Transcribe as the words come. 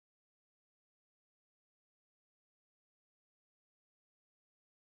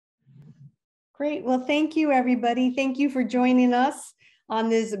Great. Well, thank you, everybody. Thank you for joining us on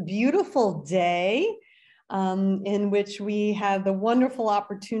this beautiful day in which we have the wonderful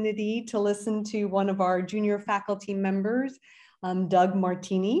opportunity to listen to one of our junior faculty members, Doug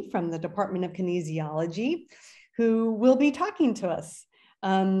Martini from the Department of Kinesiology, who will be talking to us.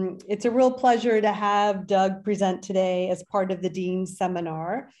 It's a real pleasure to have Doug present today as part of the Dean's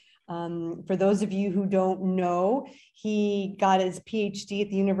Seminar. For those of you who don't know, he got his PhD at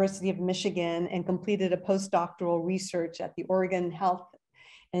the University of Michigan and completed a postdoctoral research at the Oregon Health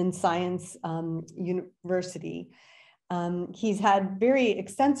and Science University. He's had very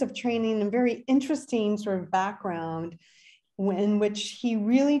extensive training and very interesting sort of background in which he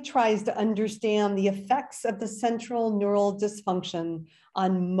really tries to understand the effects of the central neural dysfunction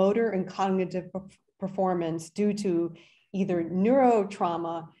on motor and cognitive performance due to either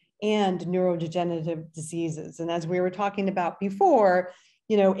neurotrauma and neurodegenerative diseases. And as we were talking about before,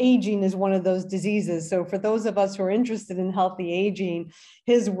 you know, aging is one of those diseases. So for those of us who are interested in healthy aging,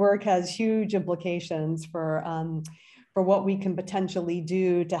 his work has huge implications for what we can potentially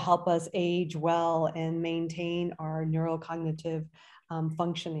do to help us age well and maintain our neurocognitive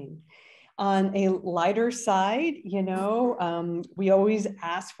functioning. On a lighter side, you know, we always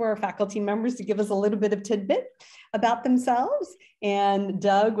ask for our faculty members to give us a little bit of tidbit about themselves. And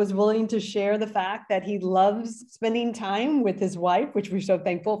Doug was willing to share the fact that he loves spending time with his wife, which we're so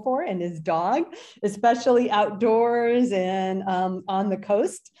thankful for, and his dog, especially outdoors and on the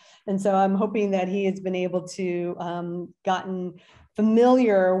coast. And so I'm hoping that he has been able to gotten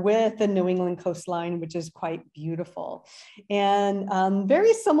familiar with the New England coastline, which is quite beautiful. And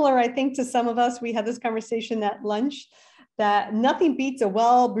very similar, I think, to some of us, we had this conversation at lunch that nothing beats a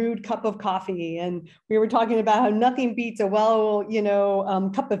well-brewed cup of coffee. And we were talking about how nothing beats a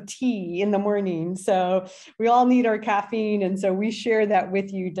cup of tea in the morning. So we all need our caffeine. And so we share that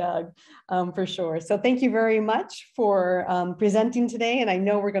with you, Doug, for sure. So thank you very much for presenting today. And I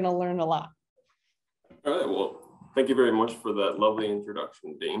know we're going to learn a lot. All right, well, thank you very much for that lovely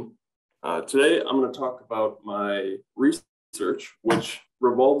introduction, Dean. Today, I'm going to talk about my research, which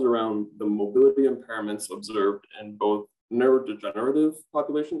revolves around the mobility impairments observed in both neurodegenerative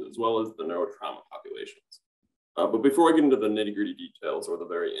populations as well as the neurotrauma populations. But before I get into the nitty-gritty details or the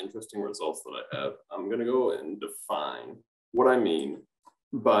very interesting results that I have, I'm going to go and define what I mean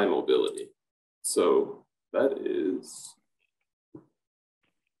by mobility. So that is,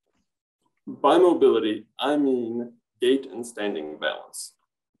 by mobility, I mean gait and standing balance.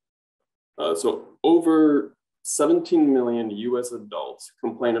 So over 17 million US adults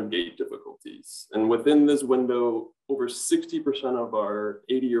complain of gait difficulties. And within this window, over 60% of our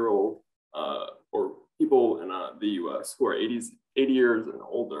 80-year-old or people in the US who are 80 years and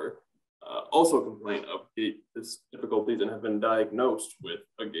older also complain of gait difficulties and have been diagnosed with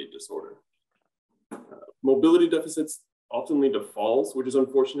a gait disorder. Mobility deficits often lead to falls, which is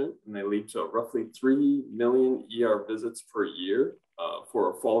unfortunate, and they lead to roughly 3 million ER visits per year for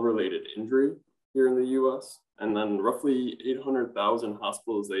a fall-related injury here in the US, and then roughly 800,000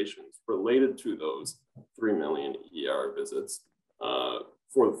 hospitalizations related to those 3 million ER visits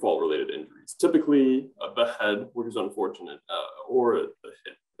for the fall-related injuries, typically the head, which is unfortunate, or the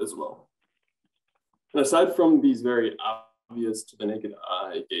hip as well. And aside from these very obvious to the naked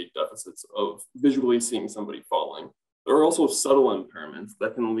eye gait deficits of visually seeing somebody falling, there are also subtle impairments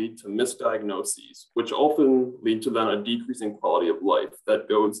that can lead to misdiagnoses, which often lead to then a decrease in quality of life that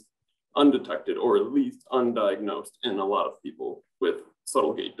goes undetected or at least undiagnosed in a lot of people with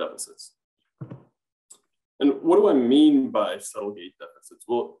subtle gait deficits. And what do I mean by subtle gait deficits?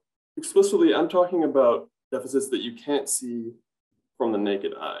 Well, explicitly, I'm talking about deficits that you can't see from the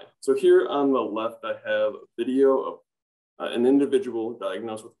naked eye. So here on the left, I have a video of an individual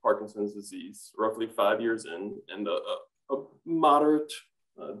diagnosed with Parkinson's disease, roughly 5 years in, and a moderate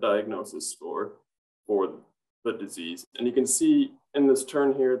diagnosis score for the disease. And you can see in this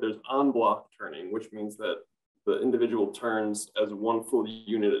turn here, there's en bloc turning, which means that the individual turns as one full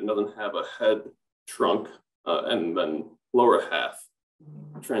unit and doesn't have a head, trunk, and then lower half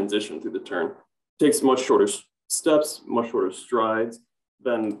transition through the turn. Takes much shorter steps, much shorter strides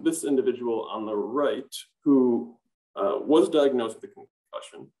than this individual on the right, who was diagnosed with a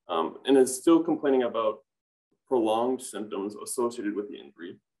concussion and is still complaining about prolonged symptoms associated with the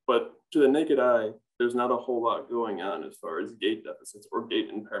injury. But to the naked eye, there's not a whole lot going on as far as gait deficits or gait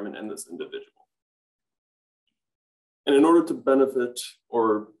impairment in this individual. And in order to benefit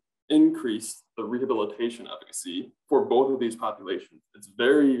or increase the rehabilitation efficacy for both of these populations, it's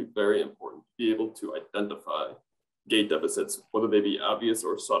very, very important to be able to identify gait deficits, whether they be obvious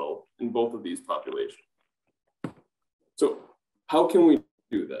or subtle, in both of these populations. So how can we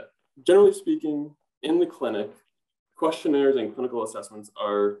do that? Generally speaking, in the clinic, questionnaires and clinical assessments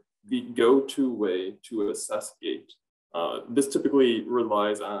are the go-to way to assess gait. This typically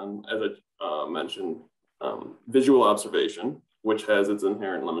relies on, as I mentioned, visual observation, which has its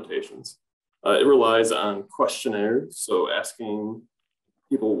inherent limitations. It relies on questionnaires, so asking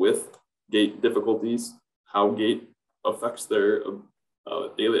people with gait difficulties how gait affects their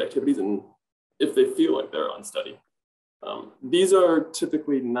daily activities and if they feel like they're unsteady. These are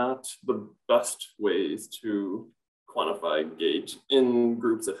typically not the best ways to quantify gait in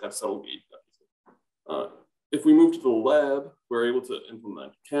groups that have subtle gait deficit. If we move to the lab, we're able to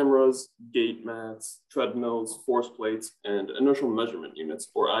implement cameras, gait mats, treadmills, force plates, and inertial measurement units,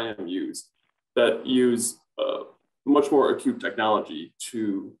 or IMUs, that use much more acute technology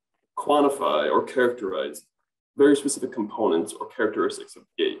to quantify or characterize very specific components or characteristics of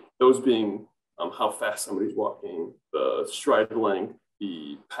gait, those being how fast somebody's walking, the stride length,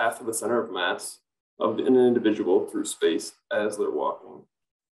 the path of the center of mass of an individual through space as they're walking.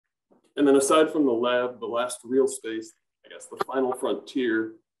 And then aside from the lab, the last real space, I guess the final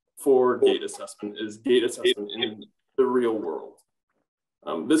frontier for gait assessment is gait assessment in the real world.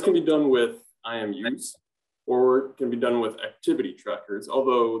 This can be done with IMUs or can be done with activity trackers,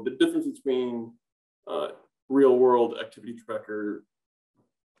 although the difference between real world activity tracker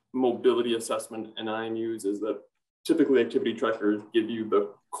mobility assessment and IMUs is that typically activity trackers give you the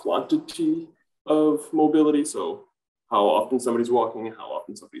quantity of mobility. So how often somebody's walking, how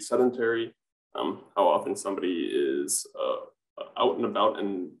often somebody's sedentary, how often somebody is out and about,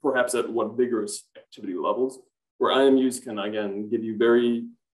 and perhaps at what vigorous activity levels, where IMUs can again give you very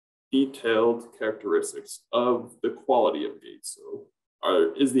detailed characteristics of the quality of gait. So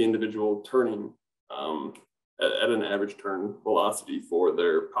is the individual turning at an average turn velocity for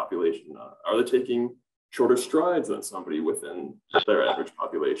their population? Are they taking shorter strides than somebody within their average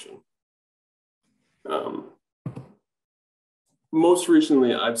population? Most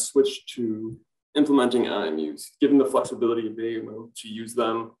recently, I've switched to implementing IMUs, given the flexibility of being able to use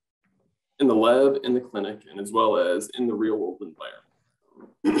them in the lab, in the clinic, and as well as in the real world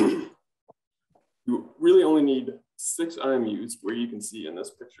environment. You really only need 6 IMUs, where you can see in this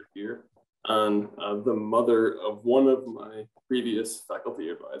picture here on the mother of one of my previous faculty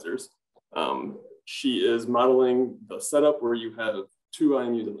advisors. She is modeling the setup where you have 2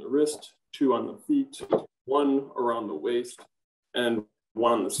 IMUs on the wrist, 2 on the feet, 1 around the waist, and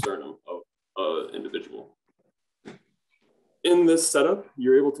 1 on the sternum of an individual. In this setup,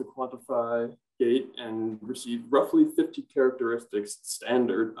 you're able to quantify gait and receive roughly 50 characteristics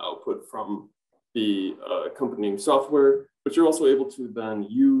standard output from the accompanying software, but you're also able to then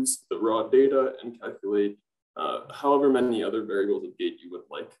use the raw data and calculate however many other variables of gait you would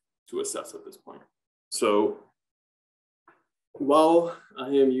like to assess at this point. So while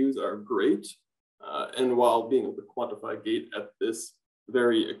IMUs are great, and while being able to quantify gait at this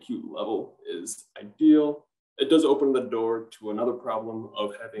very acute level is ideal, it does open the door to another problem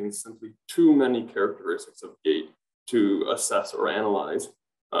of having simply too many characteristics of gait to assess or analyze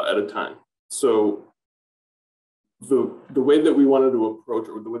at a time. So the way that we wanted to approach,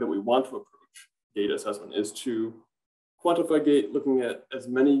 or the way that we want to approach gait assessment, is to quantify gait looking at as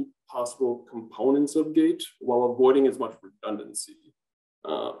many possible components of gait while avoiding as much redundancy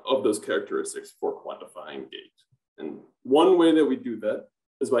of those characteristics for quantifying gait. And one way that we do that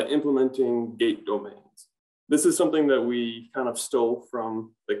is by implementing gait domains. This is something that we kind of stole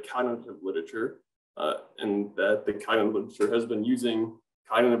from the cognitive literature, and that the cognitive literature has been using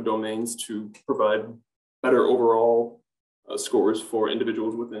cognitive domains to provide better overall scores for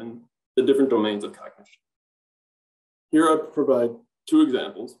individuals within the different domains of cognition. Here I provide 2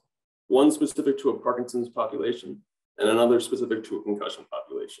 examples, one specific to a Parkinson's population and another specific to a concussion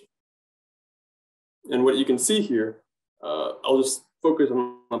population. And what you can see here, I'll just focus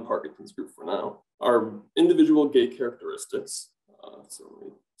on the Parkinson's group for now, are individual gait characteristics. So let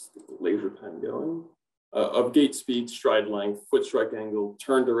me just get the laser pen going. Of gait speed, stride length, foot strike angle,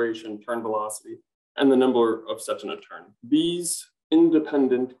 turn duration, turn velocity, and the number of steps in a turn. These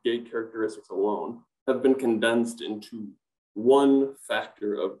independent gait characteristics alone have been condensed into one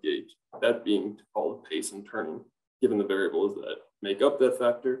factor of gait, that being called pace and turning, given the variables that make up that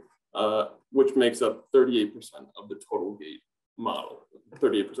factor, which makes up 38% of the total gait model,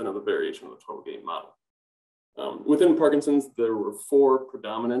 38% of the variation of the total gait model. Within Parkinson's, there were 4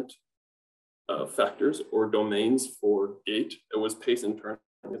 predominant factors or domains for gait. It was pace and turning,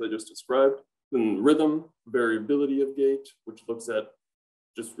 as I just described. Then rhythm, variability of gait, which looks at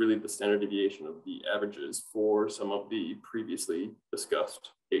just really the standard deviation of the averages for some of the previously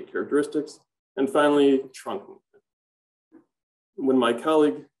discussed gait characteristics. And finally, trunk movement. When my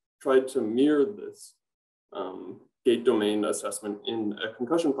colleague tried to mirror this gait domain assessment in a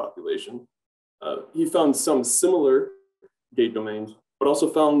concussion population. He found some similar gait domains, but also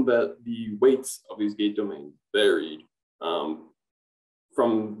found that the weights of these gait domains varied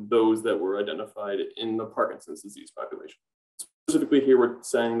from those that were identified in the Parkinson's disease population. Specifically here, we're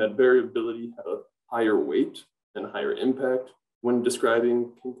saying that variability had a higher weight and higher impact when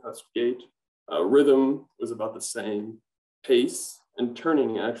describing concussed gait. Rhythm was about the same, pace and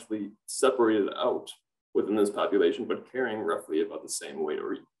turning actually separated out within this population, but carrying roughly about the same weight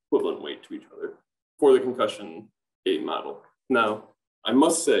or equivalent weight to each other for the concussion gait model. Now, I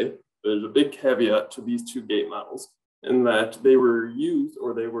must say there's a big caveat to these two gait models in that they were used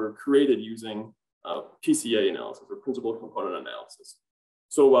or they were created using PCA analysis or principal component analysis.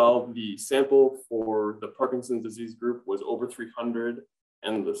 So while the sample for the Parkinson's disease group was over 300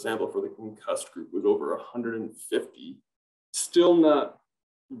 and the sample for the concussed group was over 150, still not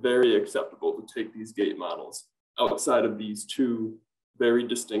very acceptable to take these gait models outside of these two very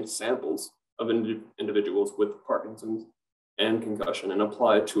distinct samples of individuals with Parkinson's and concussion and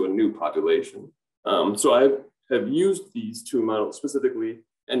apply it to a new population. So I have used these two models specifically,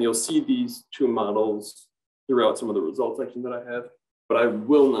 and you'll see these two models throughout some of the results section that I have, but I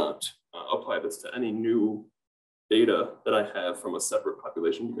will not apply this to any new data that I have from a separate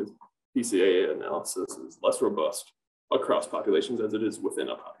population because PCA analysis is less robust across populations as it is within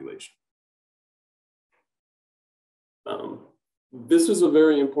a population. This is a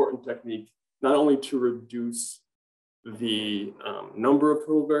very important technique, not only to reduce the number of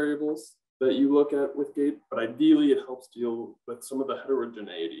total variables that you look at with gait, but ideally it helps deal with some of the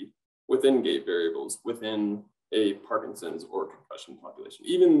heterogeneity within gait variables within a Parkinson's or concussion population,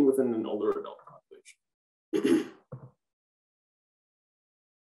 even within an older adult population.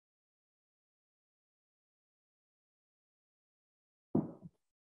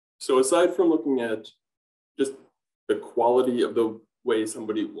 So aside from looking at just the quality of the way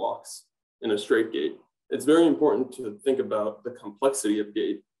somebody walks in a straight gait, it's very important to think about the complexity of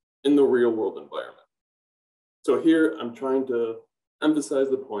gait in the real world environment. So here I'm trying to emphasize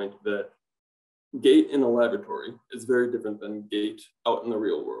the point that gait in a laboratory is very different than gait out in the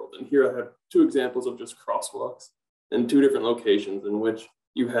real world. And here I have two examples of just crosswalks in two different locations in which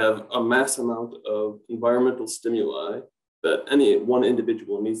you have a mass amount of environmental stimuli that any one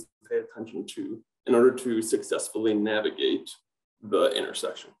individual needs to pay attention to in order to successfully navigate the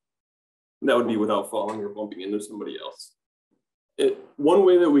intersection. That would be without falling or bumping into somebody else. One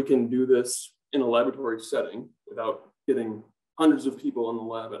way that we can do this in a laboratory setting without getting hundreds of people in the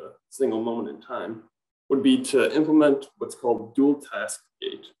lab at a single moment in time would be to implement what's called dual task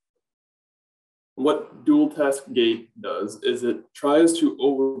gait. What dual task gait does is it tries to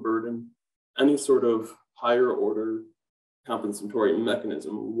overburden any sort of higher order compensatory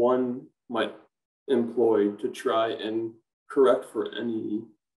mechanism one might employ to try and correct for any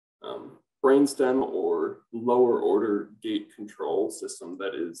brainstem or lower order gait control system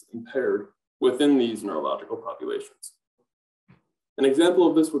that is impaired within these neurological populations. An example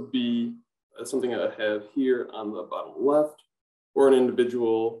of this would be something I have here on the bottom left, or an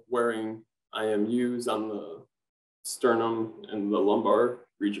individual wearing IMUs on the sternum and the lumbar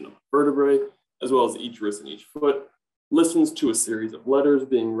region of the vertebrae, as well as each wrist and each foot, listens to a series of letters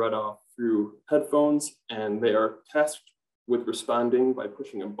being read off through headphones, and they are tasked with responding by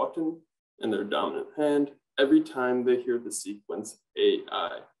pushing a button in their dominant hand every time they hear the sequence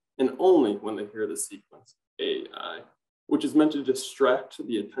AI, and only when they hear the sequence AI, which is meant to distract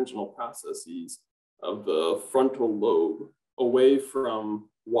the attentional processes of the frontal lobe away from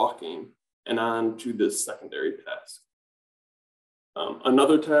walking and on to this secondary task.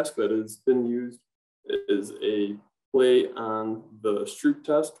 Another task that has been used is a play on the Stroop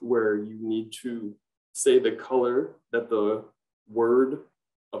test, where you need to say the color that the word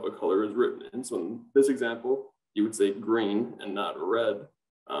of a color is written in. So in this example, you would say green and not red.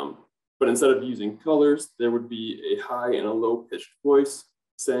 But instead of using colors, there would be a high and a low pitched voice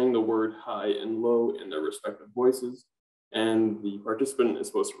saying the word high and low in their respective voices. And the participant is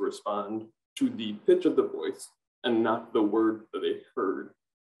supposed to respond to the pitch of the voice and not the word that they heard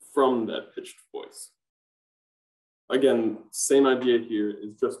from that pitched voice. Again, same idea here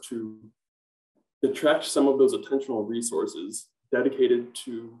is just to detract some of those attentional resources dedicated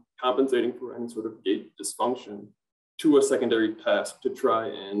to compensating for any sort of gait dysfunction to a secondary task to try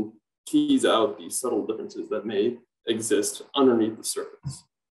and tease out these subtle differences that may exist underneath the surface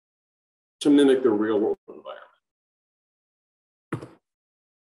to mimic the real world environment.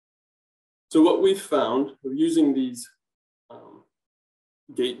 So what we've found using these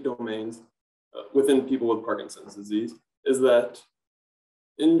gait domains within people with Parkinson's disease is that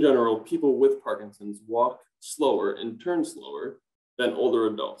in general, people with Parkinson's walk slower and turn slower than older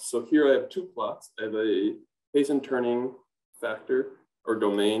adults. So here I have two plots. I have a pace and turning factor or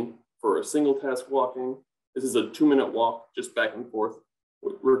domain for a single task walking. This is a 2-minute walk, just back and forth,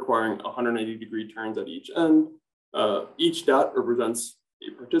 requiring 180-degree turns at each end. Each dot represents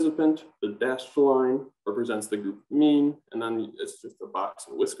a participant. The dashed line represents the group mean, and then it's just a box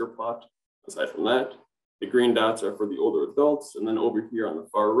and whisker plot. Aside from that, the green dots are for the older adults, and then over here on the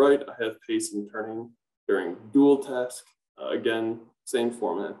far right, I have pace and turning during dual task. Again, same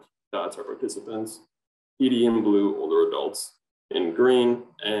format. Dots are participants. PD in blue, older adults in green,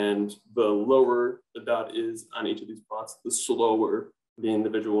 and the lower the dot is on each of these plots, the slower the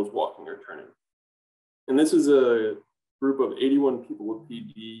individual is walking or turning. And this is a group of 81 people with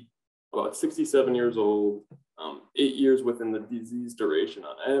PD, about 67 years old, 8 years within the disease duration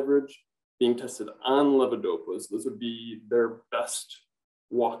on average, being tested on levodopa. So this would be their best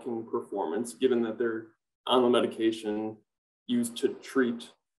walking performance, given that they're on the medication used to treat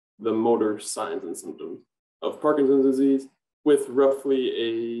the motor signs and symptoms of Parkinson's disease, with roughly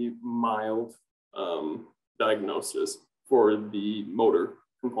a mild diagnosis for the motor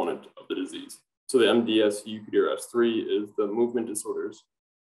component of the disease. So the MDS-UPDRS-3 is the Movement Disorders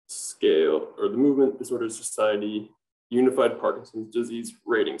Scale, or the Movement Disorders Society Unified Parkinson's Disease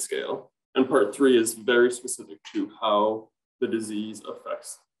Rating Scale. And part 3 is very specific to how the disease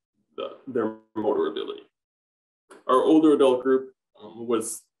affects their motor ability. Our older adult group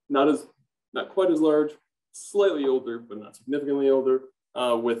was not quite as large, slightly older, but not significantly older,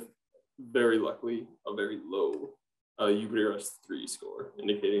 with very luckily a very low UPDRS-3 score,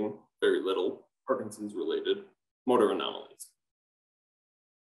 indicating very little Parkinson's-related motor anomalies.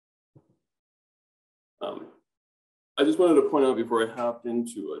 I just wanted to point out before I hopped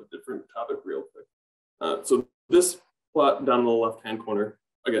into a different topic real quick. So this plot down in the left-hand corner,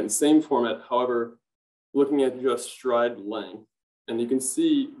 again, same format, however, looking at just stride length, and you can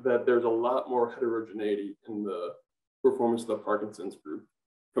see that there's a lot more heterogeneity in the performance of the Parkinson's group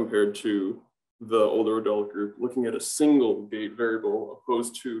compared to the older adult group, looking at a single gait variable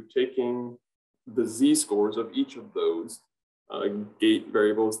opposed to taking the z-scores of each of those gait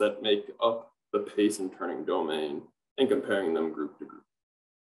variables that make up the pace and turning domain and comparing them group to group.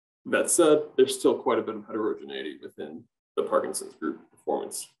 That said, there's still quite a bit of heterogeneity within the Parkinson's group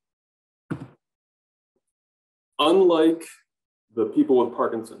performance. Unlike the people with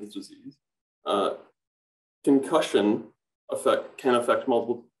Parkinson's disease, concussion can affect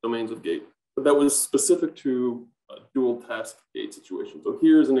multiple domains of gait, but that was specific to dual task gait situations. So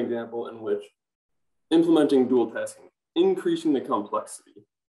here's an example in which implementing dual tasking, increasing the complexity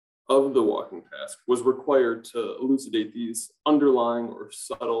of the walking task, was required to elucidate these underlying or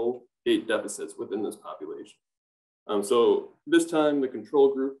subtle gait deficits within this population. So this time the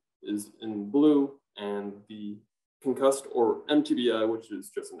control group is in blue, and the concussed, or MTBI, which is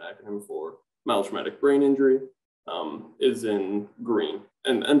just an acronym for mild traumatic brain injury, is in green.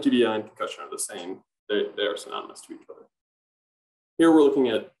 And MTBI and concussion are the same. They are synonymous to each other. Here we're looking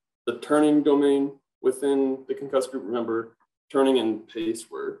at the turning domain within the concussed group. Remember, turning and pace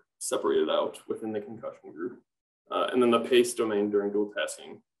were separated out within the concussion group. And then the pace domain during dual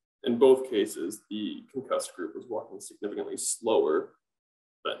tasking. In both cases, the concussed group was walking significantly slower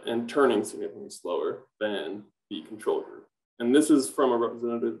and turning significantly slower than the control group. And this is from a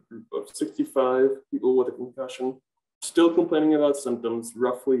representative group of 65 people with a concussion, still complaining about symptoms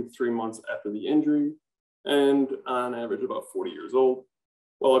roughly 3 months after the injury, and on average about 40 years old,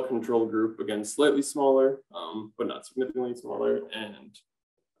 while a control group, again, slightly smaller, but not significantly smaller, and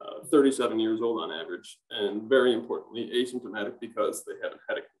 37 years old on average, and very importantly, asymptomatic because they haven't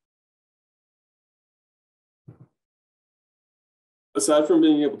had a. Aside from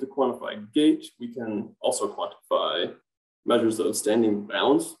being able to quantify gait, we can also quantify measures of standing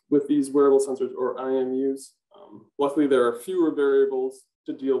balance with these wearable sensors, or IMUs. Luckily, there are fewer variables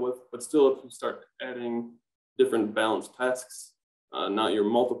to deal with, but still, if you start adding different balance tasks, now you're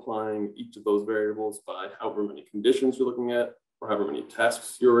multiplying each of those variables by however many conditions you're looking at, or however many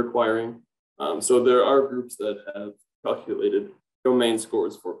tasks you're requiring. So there are groups that have calculated domain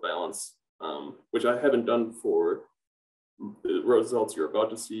scores for balance, which I haven't done for the results you're about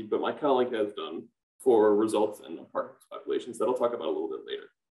to see, but my colleague has done for results in the Parkinson's populations that I'll talk about a little bit later.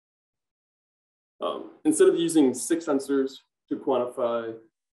 Instead of using 6 sensors to quantify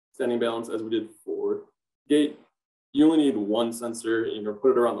standing balance as we did for gait, you only need 1 sensor, and you're going to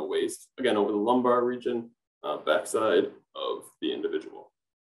put it around the waist, again, over the lumbar region, backside of the individual.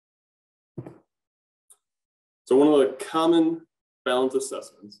 So one of the common balance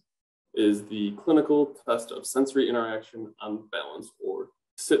assessments is the clinical test of sensory interaction on balance, or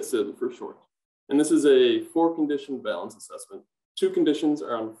SITSIB for short. And this is a 4-condition balance assessment. 2 conditions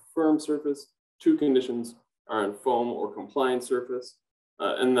are on firm surface, 2 conditions are on foam or compliant surface,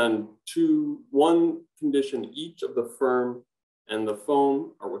 and then 1 condition each of the firm and the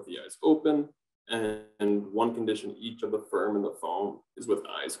foam are with the eyes open, and 1 condition each of the firm and the foam is with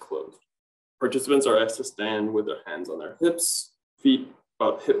eyes closed. Participants are asked to stand with their hands on their hips, feet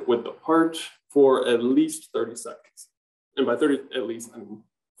about hip width apart for at least 30 seconds. And by 30, at least, I mean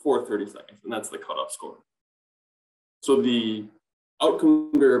for 30 seconds, and that's the cutoff score. So the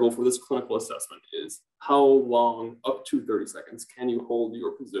outcome variable for this clinical assessment is how long, up to 30 seconds, can you hold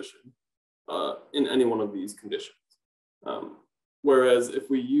your position in any one of these conditions. Whereas if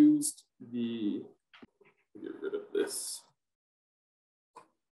we used get rid of this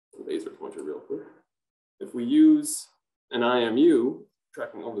laser pointer real quick. If we use an IMU,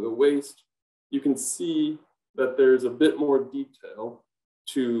 tracking over the waist, you can see that there's a bit more detail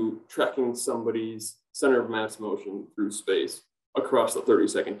to tracking somebody's center of mass motion through space across the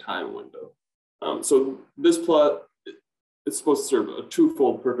 30-second time window. So this plot is supposed to serve a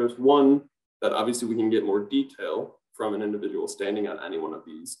twofold purpose. One, that obviously we can get more detail from an individual standing on any one of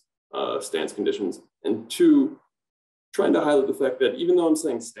these stance conditions. And 2, trying to highlight the fact that even though I'm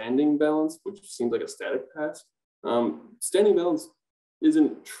saying standing balance, which seems like a static task, standing balance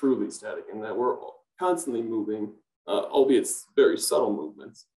isn't truly static in that we're constantly moving, albeit very subtle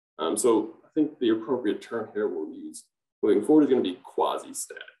movements. So I think the appropriate term here we'll use moving forward is going to be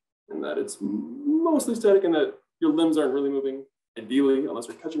quasi-static, in that it's mostly static in that your limbs aren't really moving, ideally, unless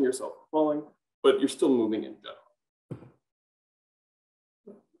you're catching yourself falling, but you're still moving in general.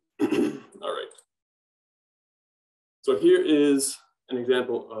 All right. So here is an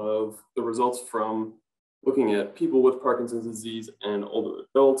example of the results from looking at people with Parkinson's disease and older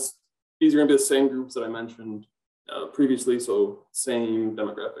adults. These are going to be the same groups that I mentioned previously, so same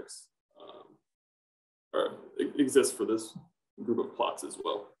demographics exist for this group of plots as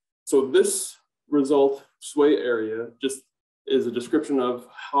well. So this result, sway area, just is a description of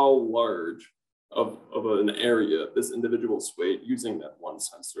how large of an area this individual swayed using that one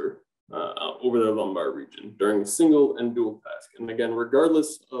sensor over their lumbar region during single and dual task. And again,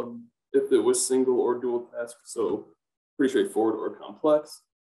 regardless of if it was single or dual task, so pretty straightforward or complex,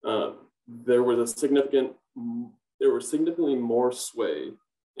 there was significantly more sway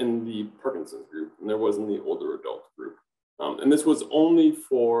in the Parkinson's group than there was in the older adult group. And this was only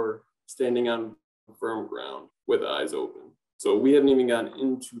for standing on firm ground with eyes open. So we haven't even gotten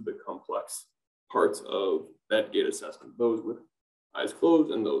into the complex parts of that gait assessment, those with eyes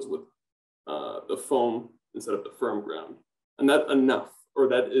closed and those with the foam instead of the firm ground. And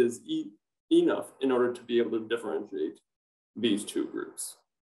that is enough in order to be able to differentiate these 2 groups.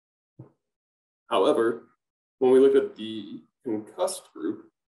 However, when we look at the concussed group,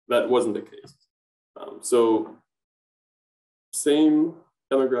 that wasn't the case. So same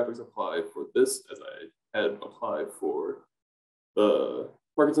demographics apply for this as I had applied for the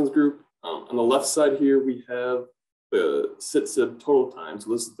Parkinson's group. On the left side here, we have the SITSIB total time.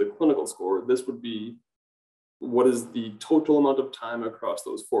 So this is the clinical score. This would be what is the total amount of time across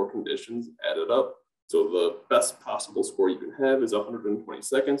those 4 conditions added up. So the best possible score you can have is 120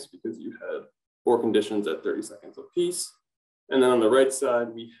 seconds because you had 4 conditions at 30 seconds apiece. And then on the right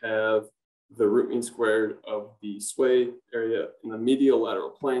side, we have the root mean squared of the sway area in the medial lateral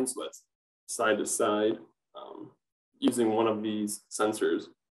plane. So that's side to side using one of these sensors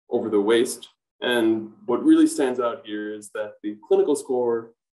over the waist. And what really stands out here is that the clinical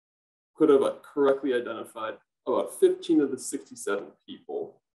score could have correctly identified about 15 of the 67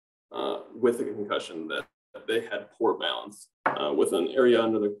 people with a concussion that they had poor balance with an area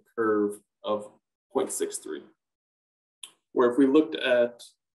under the curve of 0.63. Where if we looked at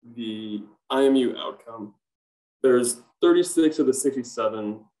the IMU outcome, there's 36 of the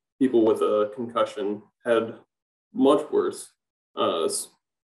 67 people with a concussion had much worse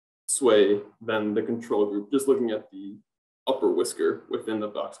sway than the control group, just looking at the upper whisker within the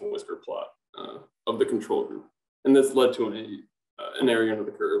box and whisker plot of the control group. And this led to an area under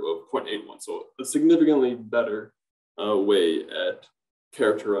the curve of 0.81. So a significantly better way at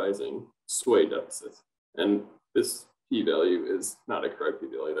characterizing sway deficits. And this p-value is not a correct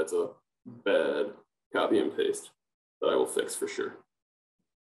p-value. That's a bad copy and paste that I will fix for sure.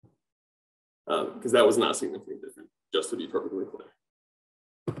 Because that was not significantly different, just to be perfectly clear.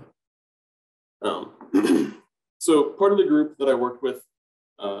 So part of the group that I worked with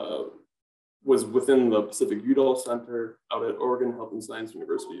was within the Pacific Udall Center out at Oregon Health and Science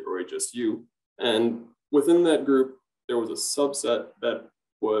University, or HSU. And within that group, there was a subset that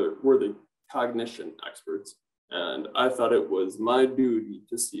were the cognition experts. And I thought it was my duty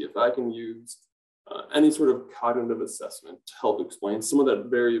to see if I can use any sort of cognitive assessment to help explain some of that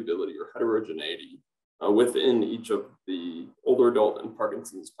variability or heterogeneity within each of the older adult and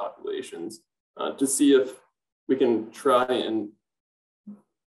Parkinson's populations to see if we can try and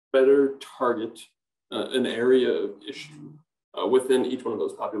better target an area of issue within each one of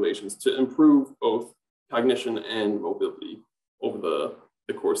those populations to improve both cognition and mobility over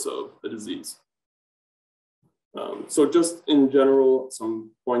the course of the disease. So just in general,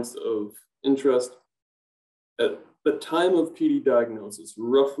 some points of interest. At the time of PD diagnosis,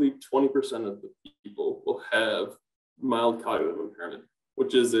 roughly 20% of the people will have mild cognitive impairment,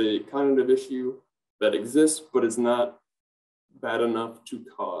 which is a cognitive issue that exists, but is not bad enough to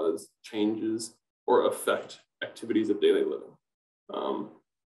cause changes or affect activities of daily living.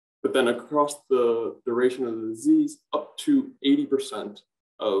 But then across the duration of the disease, up to 80%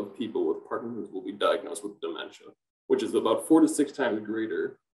 of people with Parkinson's will be diagnosed with dementia, which is about 4 to 6 times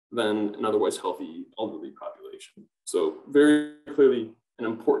greater than an otherwise healthy elderly population. So very clearly an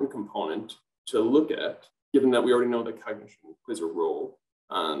important component to look at, given that we already know that cognition plays a role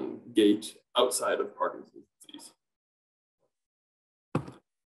on gait outside of Parkinson's disease.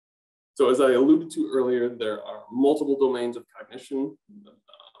 So as I alluded to earlier, there are multiple domains of cognition,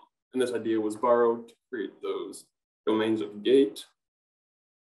 and this idea was borrowed to create those domains of gait.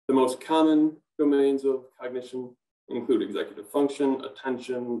 The most common domains of cognition include executive function,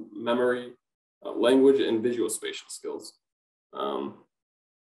 attention, memory, language, and visuospatial skills.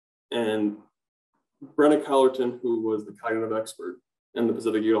 And Brenna Collerton, who was the cognitive expert in the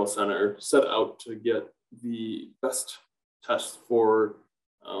Pacific Udall Center, set out to get the best tests for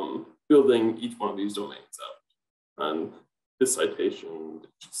building each one of these domains out. And this citation that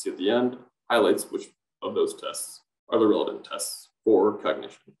you see at the end highlights which of those tests are the relevant tests for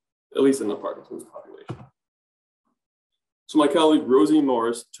cognition, at least in the Parkinson's population. So my colleague Rosie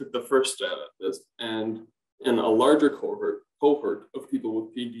Morris took the first stab at this, and in a larger cohort of people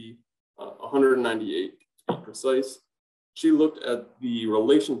with PD, 198 to be precise, she looked at the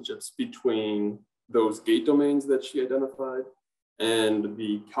relationships between those gait domains that she identified and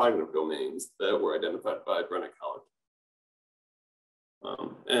the cognitive domains that were identified by Brenna Collerton.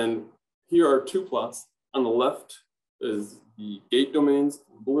 And here are two plots. On the left is the gait domains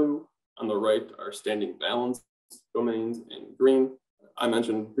in blue. On the right are standing balance domains in green. I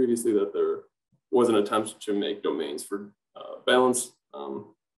mentioned previously that there was an attempt to make domains for balance.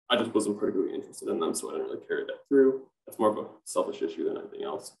 I just wasn't particularly interested in them, so I didn't really carry that through. That's more of a selfish issue than anything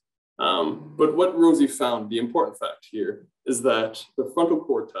else. But what Rosie found, the important fact here, is that the frontal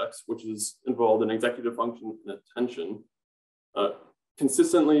cortex, which is involved in executive function and attention,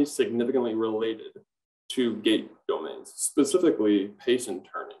 consistently, significantly related to gait domains, specifically pace and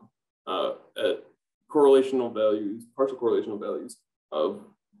turning, at correlational values, partial correlational values of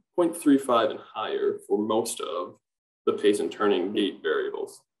 0.35 and higher for most of the pace and turning gait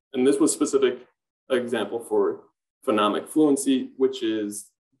variables. And this was specific example for phonemic fluency, which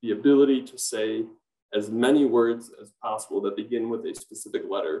is the ability to say as many words as possible that begin with a specific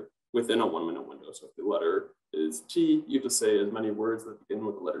letter within a 1 minute window. So if the letter is T, you have to say as many words that begin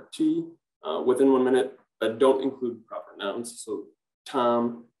with the letter T within 1 minute that don't include proper nouns. So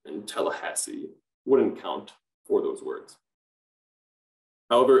Tom and Tallahassee wouldn't count for those words.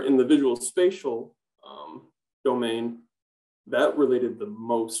 However, in the visual spatial domain, that related the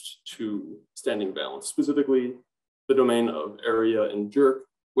most to standing balance, specifically the domain of area and jerk,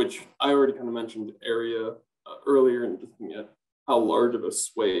 which I already kind of mentioned area earlier, and just looking at how large of a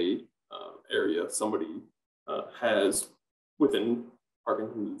sway area somebody has within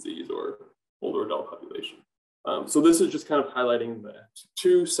Parkinson's disease or older adult population. So this is just kind of highlighting that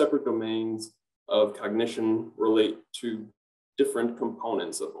two separate domains of cognition relate to different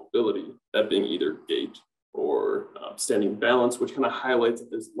components of mobility, that being either gait or standing balance, which kind of highlights that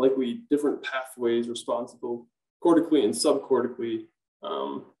there's likely different pathways responsible cortically and subcortically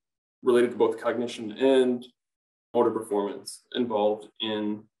related to both cognition and motor performance involved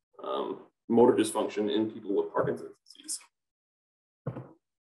in motor dysfunction in people with Parkinson's disease.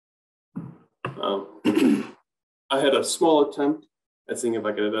 I had a small attempt at seeing if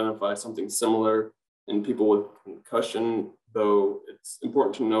I could identify something similar in people with concussion, though it's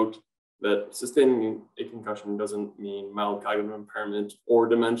important to note that sustaining a concussion doesn't mean mild cognitive impairment or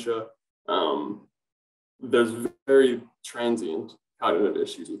dementia. There's very transient cognitive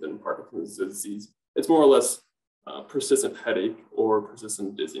issues within Parkinson's disease. It's more or less persistent headache or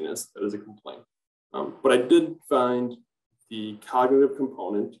persistent dizziness that is a complaint. But I did find the cognitive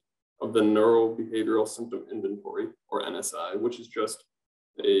component of the Neurobehavioral Symptom Inventory, or NSI, which is just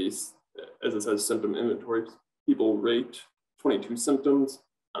a, as it says, symptom inventory, people rate 22 symptoms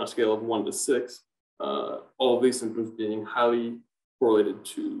on a scale of 1 to 6, all of these symptoms being highly correlated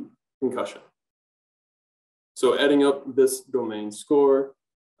to concussion. So adding up this domain score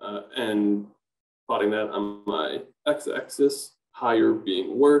and plotting that on my x-axis, higher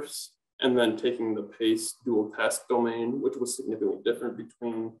being worse, and then taking the PACE dual task domain, which was significantly different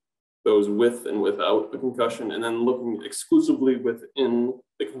between those with and without a concussion, and then looking exclusively within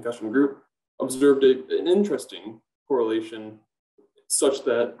the concussion group, observed an interesting correlation such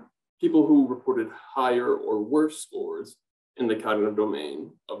that people who reported higher or worse scores in the cognitive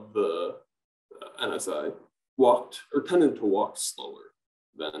domain of the NSI walked or tended to walk slower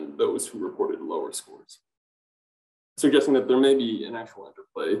than those who reported lower scores, suggesting that there may be an actual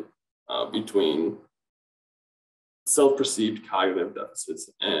interplay between self-perceived cognitive deficits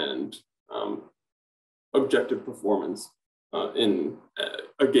and objective performance in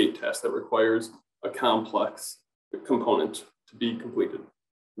a gait test that requires a complex component to be completed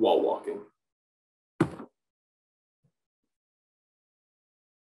while walking.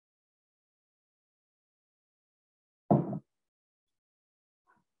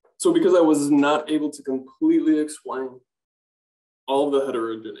 So because I was not able to completely explain all of the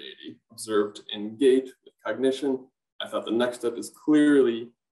heterogeneity observed in gait with cognition, I thought the next step is clearly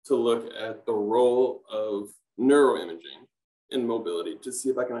to look at the role of neuroimaging in mobility to see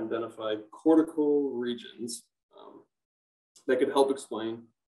if I can identify cortical regions that could help explain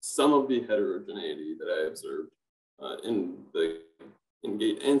some of the heterogeneity that I observed in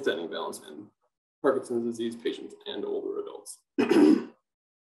gait and standing balance in Parkinson's disease patients and older adults.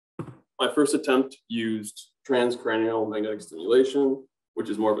 My first attempt used transcranial magnetic stimulation, which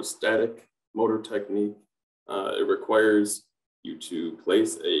is more of a static motor technique. It requires you to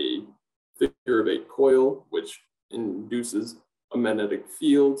place a figure-of-8 coil, which induces a magnetic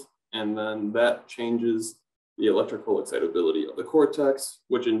field, and then that changes the electrical excitability of the cortex,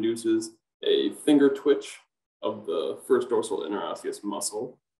 which induces a finger twitch of the first dorsal interosseous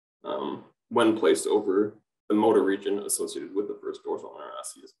muscle when placed over the motor region associated with the first dorsal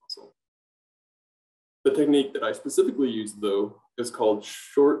interosseous muscle. The technique that I specifically used, though, is called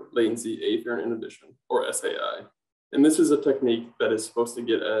short latency afferent inhibition, or SAI. And this is a technique that is supposed to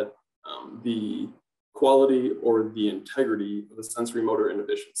get at the quality or the integrity of the sensory motor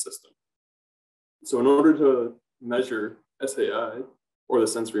inhibition system. So in order to measure SAI, or the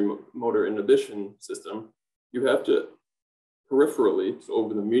sensory motor inhibition system, you have to peripherally, so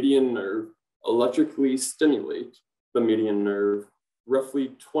over the median nerve, electrically stimulate the median nerve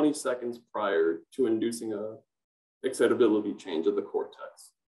roughly 20 seconds prior to inducing a excitability change of the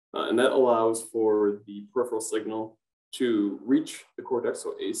cortex. And that allows for the peripheral signal to reach the cortex,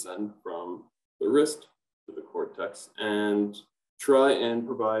 so ascend from the wrist to the cortex, and try and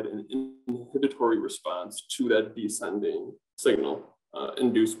provide an inhibitory response to that descending signal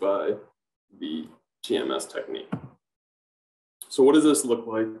induced by the TMS technique. So what does this look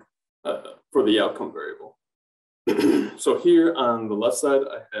like for the outcome variable? So here on the left side,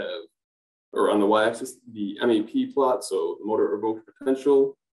 I have, or on the y-axis, the MEP plot, so the motor evoked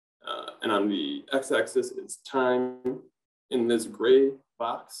potential, and on the x-axis is time. In this gray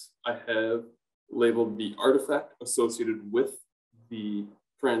box, I have labeled the artifact associated with the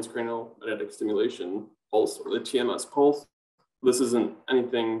transcranial magnetic stimulation pulse, or the TMS pulse. This isn't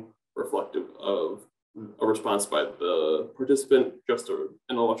anything reflective of a response by the participant, just an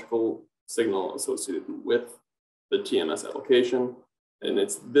electrical signal associated with the TMS application. And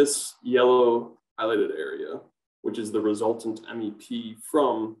it's this yellow highlighted area, which is the resultant MEP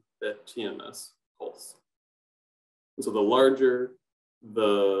from that TMS pulse. And so the larger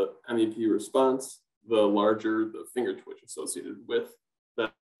the MEP response, the larger the finger twitch associated with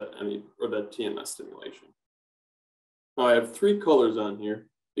that MEP or that TMS stimulation. Now I have three colors on here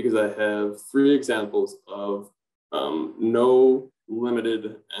because I have three examples of no,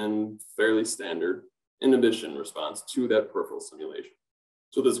 limited, and fairly standard inhibition response to that peripheral stimulation.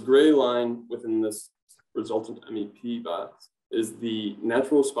 So this gray line within this resultant MEP box is the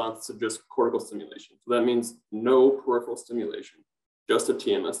natural response to just cortical stimulation. So that means no peripheral stimulation, just a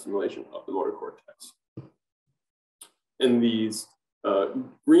TMS stimulation of the motor cortex. In these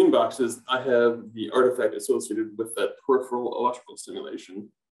green boxes, I have the artifact associated with that peripheral electrical stimulation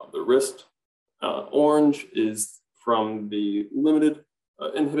of the wrist. Orange is from the limited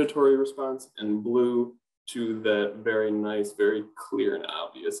inhibitory response, and blue to that very nice, very clear and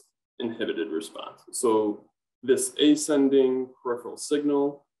obvious inhibited response. So this ascending peripheral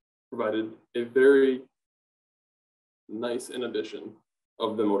signal provided a very nice inhibition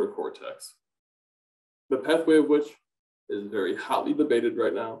of the motor cortex, the pathway of which is very hotly debated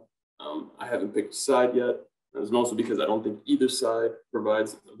right now. I haven't picked a side yet, And it's mostly because I don't think either side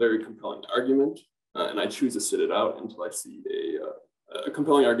provides a very compelling argument, and I choose to sit it out until I see a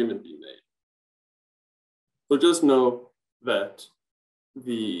compelling argument being made. So just know that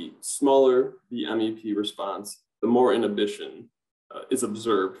the smaller the MEP response, the more inhibition is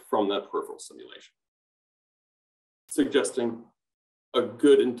observed from that peripheral stimulation, suggesting a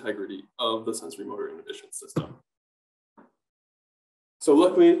good integrity of the sensory motor inhibition system. So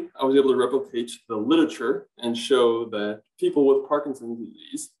luckily, I was able to replicate the literature and show that people with Parkinson's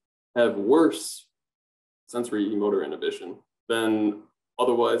disease have worse sensory motor inhibition than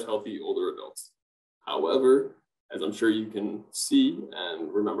otherwise healthy older adults. However, as I'm sure you can see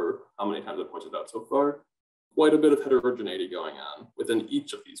and remember how many times I've pointed out so far, quite a bit of heterogeneity going on within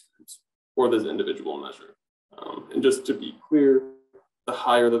each of these groups for this individual measure. And just to be clear, the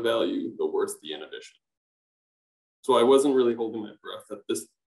higher the value, the worse the inhibition. So I wasn't really holding my breath that this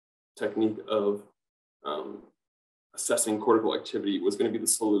technique of assessing cortical activity was going to be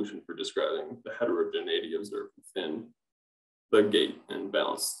the solution for describing the heterogeneity observed within the gait and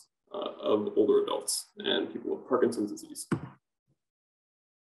balance of older adults and people with Parkinson's disease.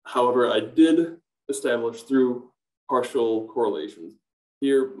 However, I did establish through partial correlations.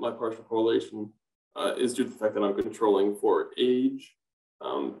 Here, my partial correlation is due to the fact that I'm controlling for age,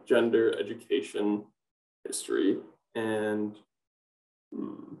 gender, education, history, and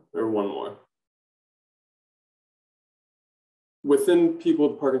or one more. Within people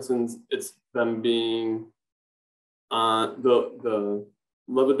with Parkinson's, it's them being the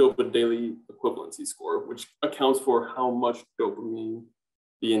levodopa daily equivalency score, which accounts for how much dopamine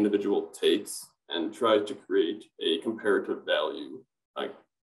the individual takes and tries to create a comparative value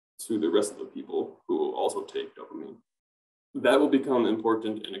to the rest of the people who also take dopamine. That will become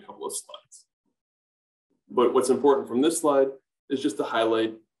important in a couple of slides. But what's important from this slide is just to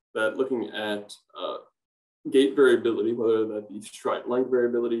highlight that looking at gait variability, whether that be stride length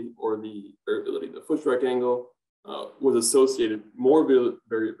variability or the variability of the foot strike angle, was associated, more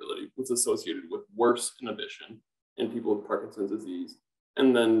variability was associated with worse inhibition in people with Parkinson's disease,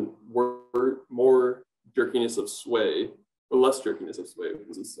 and then more jerkiness of sway, or less jerkiness of sway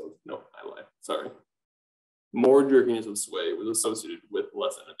was associated, no, I lied, sorry. More jerkiness of sway was associated with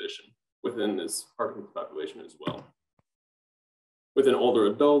less inhibition within this Parkinson's population as well. Within older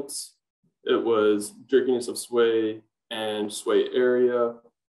adults, it was jerkiness of sway and sway area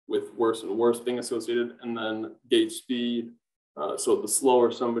with worse and worse being associated, and then gait speed. So the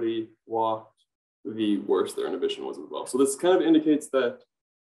slower somebody walked, the worse their inhibition was as well. So this kind of indicates that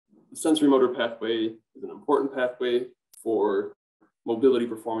the sensory motor pathway is an important pathway for mobility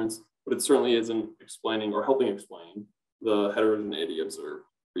performance, but it certainly isn't explaining or helping explain the heterogeneity observed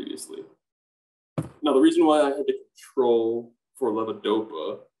previously. Now, the reason why I had to control for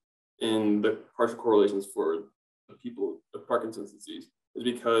levodopa in the partial correlations for the people with Parkinson's disease is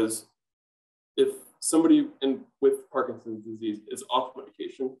because if somebody with Parkinson's disease is off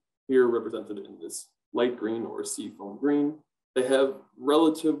medication, here represented in this light green or seafoam green, they have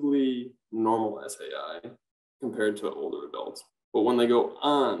relatively normal SAI compared to older adults. But when they go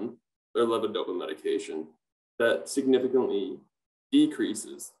on their levodopa medication, that significantly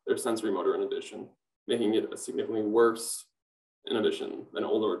decreases their sensory motor inhibition, making it a significantly worse inhibition than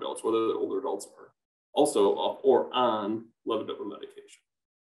older adults, whether the older adults are also off or on levodopa medication.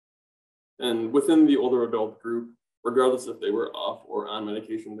 And within the older adult group, regardless if they were off or on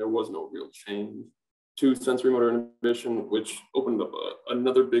medication, there was no real change to sensory motor inhibition, which opened up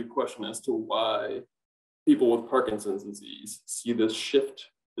another big question as to why people with Parkinson's disease see this shift,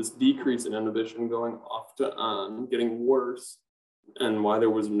 this decrease in inhibition going off to on, getting worse, and why there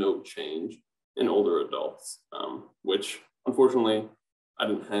was no change in older adults, which unfortunately I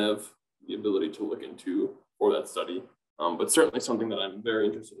didn't have the ability to look into for that study, but certainly something that I'm very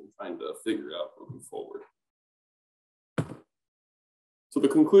interested in trying to figure out moving forward. So the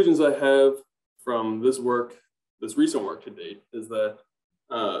conclusions I have from this work, this recent work to date, is that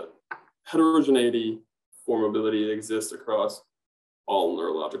heterogeneity for mobility exists across all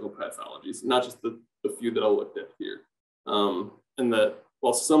neurological pathologies, not just the few that I looked at here. And that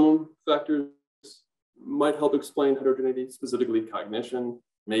while some factors might help explain heterogeneity, specifically cognition,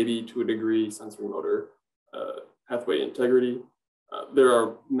 maybe to a degree sensory motor pathway integrity, there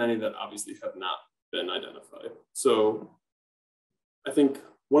are many that obviously have not been identified. So I think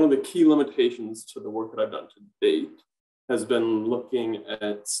one of the key limitations to the work that I've done to date has been looking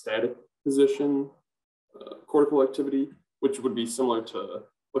at static position cortical activity, which would be similar to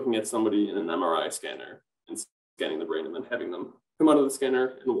looking at somebody in an MRI scanner and scanning the brain and then having them come out of the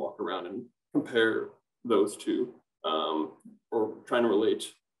scanner and walk around and compare those two, or trying to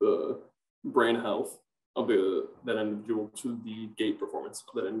relate the brain health of that individual to the gait performance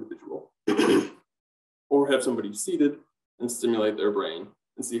of that individual. Or have somebody seated and stimulate their brain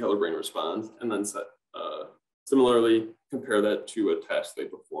and see how their brain responds, and then similarly compare that to a task they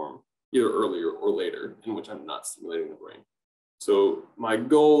perform either earlier or later in which I'm not stimulating the brain. So my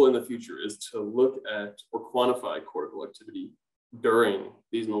goal in the future is to look at or quantify cortical activity during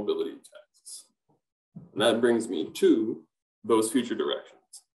these mobility tasks. And that brings me to those future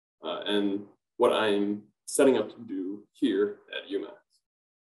directions and what I'm setting up to do here at UMass.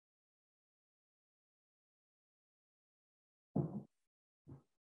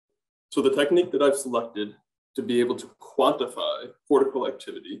 So the technique that I've selected to be able to quantify cortical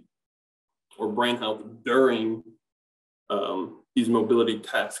activity or brain health during these mobility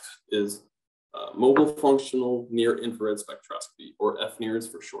tasks is mobile functional near infrared spectroscopy, or FNIRS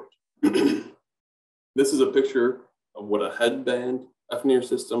for short. This is a picture of what a headband FNIR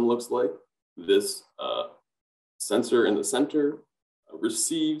system looks like. This sensor in the center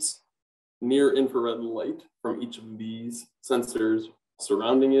receives near infrared light from each of these sensors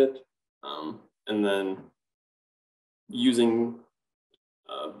surrounding it, and then using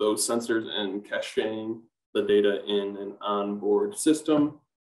those sensors and caching the data in an onboard system,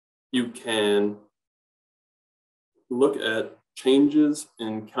 you can look at changes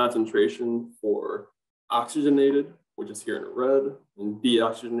in concentration for oxygenated, which is here in red, and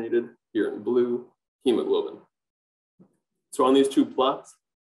deoxygenated, here in blue, hemoglobin. So on these two plots,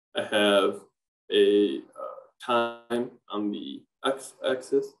 I have a time on the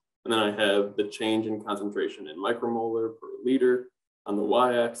x-axis, and then I have the change in concentration in micromolar per liter on the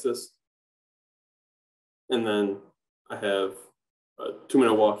y-axis. And then I have a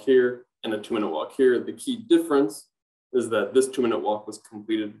 2-minute walk here and a 2-minute walk here. The key difference is that this 2-minute walk was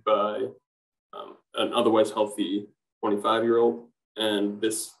completed by an otherwise healthy 25-year-old, and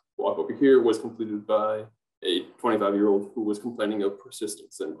this walk over here was completed by a 25-year-old who was complaining of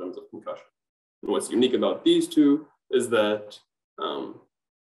persistent symptoms of concussion. And what's unique about these two is that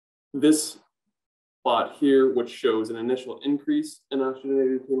this plot here, which shows an initial increase in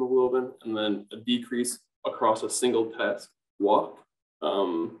oxygenated hemoglobin and then a decrease across a single task walk,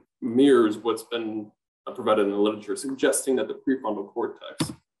 mirrors what's been provided in the literature, suggesting that the prefrontal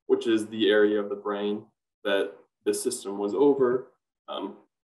cortex, which is the area of the brain that this system was over,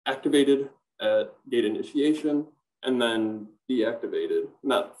 activated at gait initiation and then deactivated,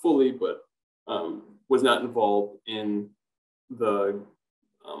 not fully, but was not involved in the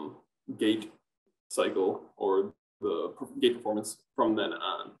gait cycle or the gait performance from then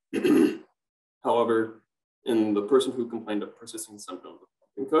on. However, in the person who complained of persisting symptoms of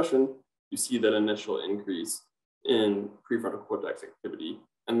concussion, you see that initial increase in prefrontal cortex activity,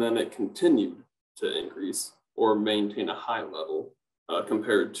 and then it continued to increase or maintain a high level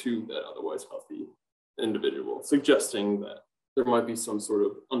compared to that otherwise healthy individual, suggesting that there might be some sort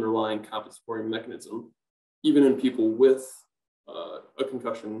of underlying compensatory mechanism, even in people with a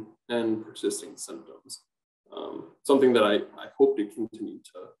concussion and persisting symptoms. Something that I hope to continue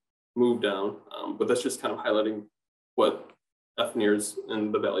to move down, but that's just kind of highlighting what FNIRS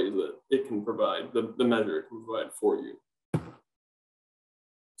and the values that it can provide, the measure it can provide for you.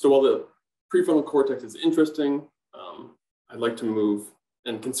 So while the prefrontal cortex is interesting, I'd like to move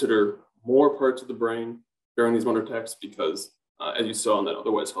and consider more parts of the brain during these motor tasks because, as you saw in that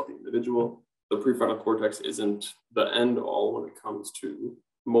otherwise healthy individual, the prefrontal cortex isn't the end all when it comes to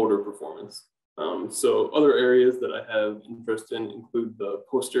motor performance. So other areas that I have interest in include the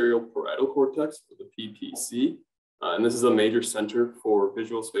posterior parietal cortex, or the PPC, and this is a major center for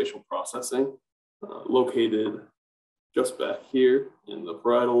visual spatial processing, located just back here in the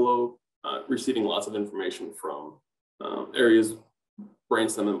parietal lobe, receiving lots of information from areas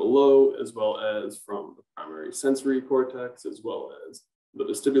brainstem and below, as well as from the primary sensory cortex, as well as the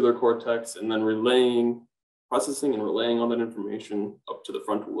vestibular cortex, and then processing and relaying all that information up to the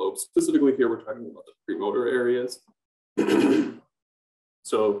frontal lobe. Specifically here, we're talking about the premotor areas.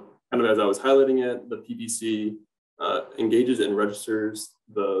 So kind of as I was highlighting it, the PPC engages and registers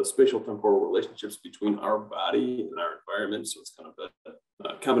the spatial temporal relationships between our body and our environment. So it's kind of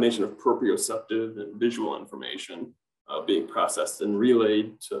a combination of proprioceptive and visual information being processed and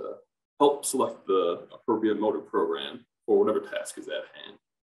relayed to help select the appropriate motor program for whatever task is at hand.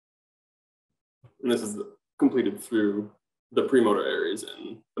 And this is completed through the premotor areas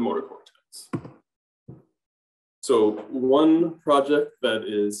and the motor cortex. So one project that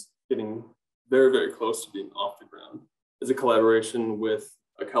is getting very, very close to being off the ground is a collaboration with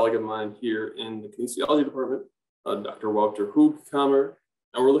a colleague of mine here in the kinesiology department, Dr. Walter Hubkammer,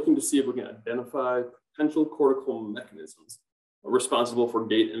 and we're looking to see if we can identify potential cortical mechanisms responsible for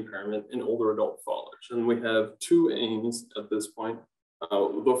gait impairment in older adult fallers. And we have two aims at this point.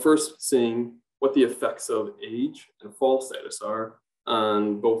 The first, seeing what the effects of age and fall status are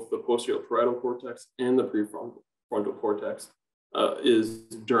on both the posterior parietal cortex and the prefrontal cortex is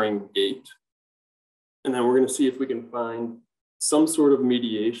during gait. And then we're going to see if we can find some sort of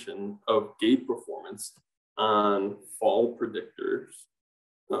mediation of gait performance on fall predictors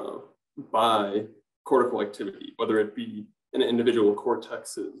by cortical activity, whether it be an individual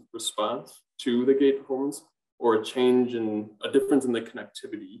cortex's response to the gait performance or a difference in the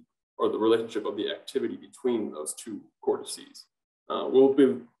connectivity or the relationship of the activity between those two cortices. We'll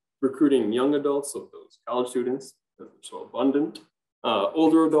be recruiting young adults, so those college students, because they're so abundant,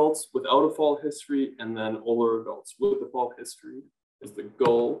 older adults without a fall history, and then older adults with a fall history is the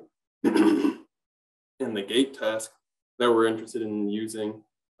goal. And the gait task that we're interested in using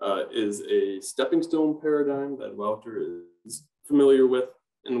is a stepping stone paradigm that Wouter is familiar with,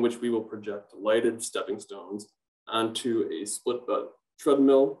 in which we will project lighted stepping stones onto a split bed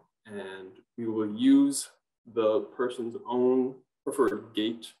treadmill, and we will use the person's own preferred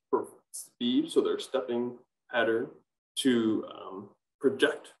gait speed, so their stepping pattern, to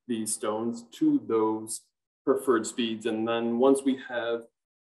project these stones to those preferred speeds. And then once we have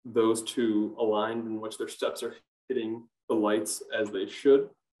those two aligned in which their steps are hitting the lights as they should,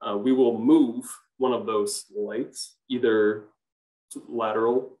 we will move one of those lights either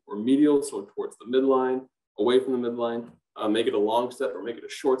lateral or medial, so towards the midline, away from the midline, make it a long step or make it a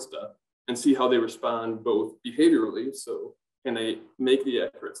short step, and see how they respond both behaviorally, so can they make the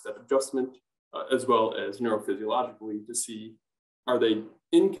accurate step adjustment, as well as neurophysiologically to see, are they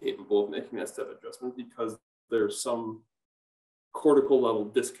incapable of making that step adjustment because there's some cortical level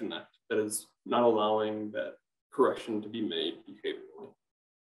disconnect that is not allowing that correction to be made behaviorally.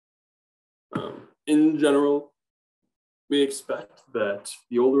 In general, we expect that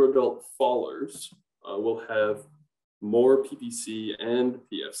the older adult fallers will have more PPC and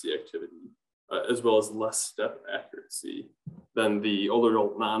PFC activity, as well as less step accuracy than the older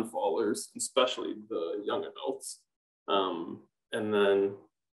adult non-fallers, especially the young adults. And then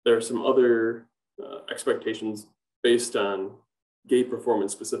there are some other expectations based on gait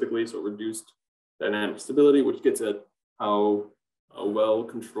performance specifically, so reduced dynamic stability, which gets at how well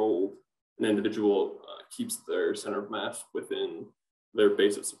controlled an individual keeps their center of mass within their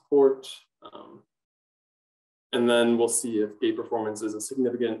base of support. And then we'll see if gait performance is a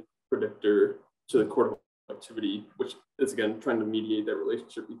significant predictor to the cortical activity, which is again trying to mediate that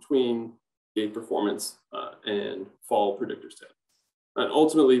relationship between gait performance and fall predictor status. And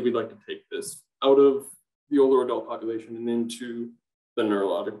ultimately, we'd like to take this out of the older adult population and into the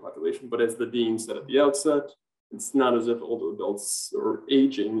neurological population. But as the dean said at the outset, it's not as if older adults or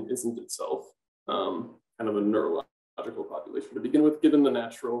aging isn't itself kind of a neurological population to begin with, given the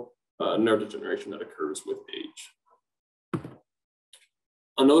natural neurodegeneration that occurs with age.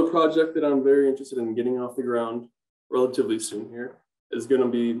 Another project that I'm very interested in getting off the ground relatively soon here is going to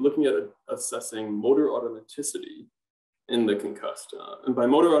be looking at assessing motor automaticity in the concussed. And by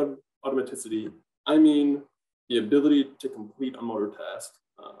motor automaticity, I mean the ability to complete a motor task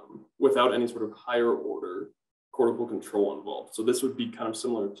without any sort of higher order cortical control involved. So this would be kind of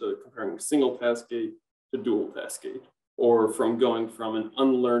similar to comparing single task gait to dual task gait, or from going from an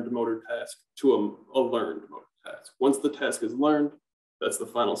unlearned motor task to a learned motor task. Once the task is learned, that's the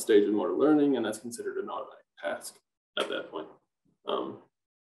final stage of motor learning, and that's considered an automatic task at that point. So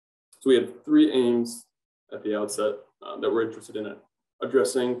we have three aims at the outset that we're interested in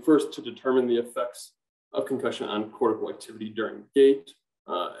addressing. First, to determine the effects of concussion on cortical activity during gait,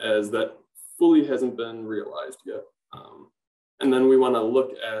 as that fully hasn't been realized yet. And then we want to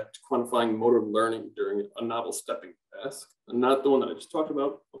look at quantifying motor learning during a novel stepping task, and not the one that I just talked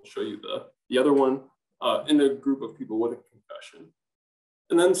about. I'll show you the other one in a group of people with a concussion.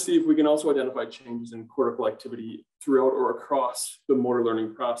 And then see if we can also identify changes in cortical activity throughout or across the motor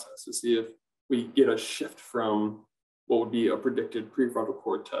learning process to see if we get a shift from what would be a predicted prefrontal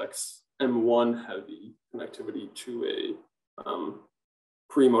cortex M1 heavy connectivity to a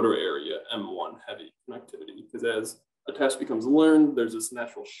premotor area M1 heavy connectivity. Because as a task becomes learned, there's this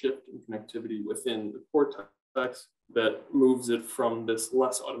natural shift in connectivity within the cortex that moves it from this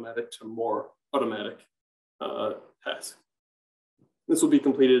less automatic to more automatic task. This will be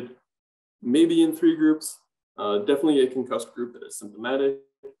completed maybe in 3 groups, definitely a concussed group that is symptomatic,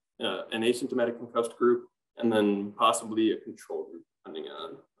 an asymptomatic concussed group, and then possibly a control group, depending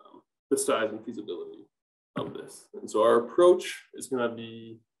on the size and feasibility of this. And so our approach is going to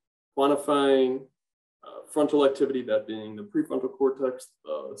be quantifying frontal activity, that being the prefrontal cortex,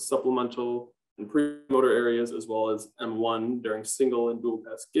 the supplemental and premotor areas, as well as M1 during single and dual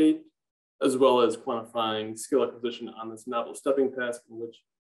task gait, as well as quantifying skill acquisition on this novel stepping task, in which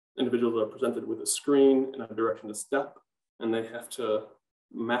individuals are presented with a screen and a direction to step, and they have to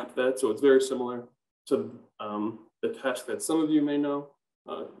map that. So it's very similar to the task that some of you may know,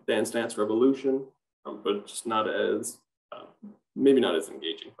 Dance Dance Revolution, but just not as, maybe not as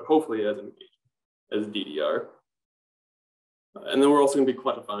engaging, but hopefully as engaging as DDR. And then we're also going to be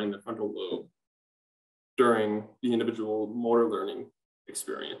quantifying the frontal lobe during the individual motor learning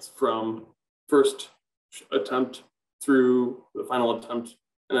experience, from first attempt through the final attempt,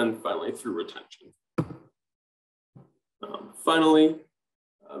 and then finally through retention. Finally,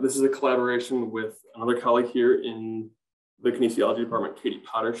 this is a collaboration with another colleague here in the kinesiology department, Katie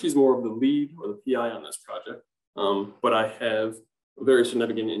Potter. She's more of the lead or the PI on this project, but I have a very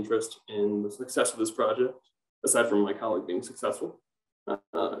significant interest in the success of this project, aside from my colleague being successful.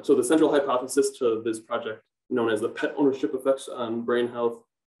 So the central hypothesis to this project, known as the pet ownership effects on brain health,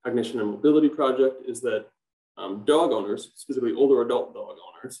 cognition, and mobility project, is that dog owners, specifically older adult dog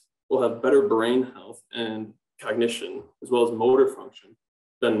owners, will have better brain health and cognition, as well as motor function,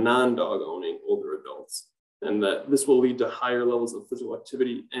 than non-dog owning older adults. And that this will lead to higher levels of physical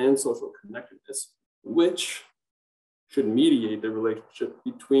activity and social connectedness, which should mediate the relationship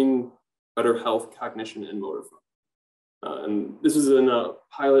between better health, cognition, and motor function. And this is in a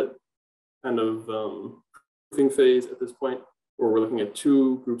pilot kind of proofing phase at this point, where we're looking at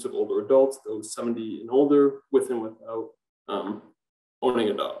two groups of older adults, those 70 and older, with and without owning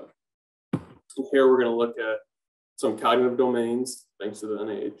a dog. And here we're going to look at some cognitive domains, thanks to the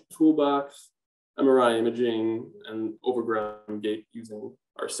NIH toolbox, MRI imaging, and overground gait using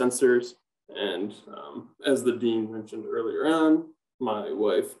our sensors. And as the dean mentioned earlier on, my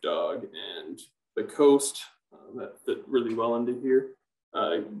wife, dog, and the coast that fit really well into here.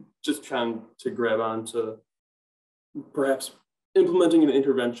 Just trying to grab on to perhaps implementing an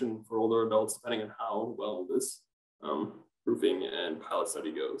intervention for older adults, depending on how well this proofing and pilot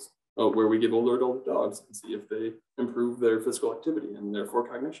study goes, where we give older adult dogs and see if they improve their physical activity and therefore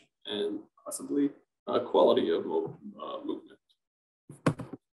cognition and possibly quality of movement.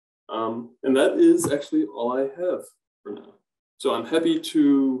 And that is actually all I have for now. So I'm happy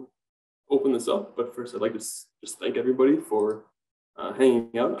to open this up, but first I'd like to just thank everybody for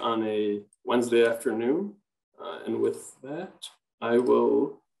hanging out on a Wednesday afternoon. And with that, I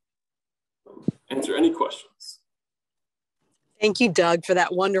will answer any questions. Thank you, Doug, for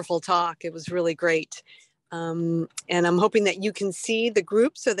that wonderful talk. It was really great. And I'm hoping that you can see the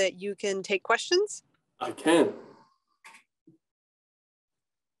group so that you can take questions. I can.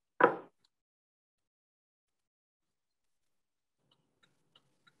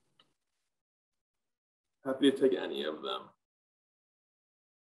 Happy to take any of them.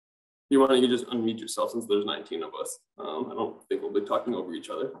 If you want, you can just unmute yourself since there's 19 of us. I don't think we'll be talking over each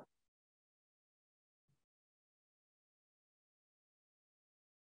other.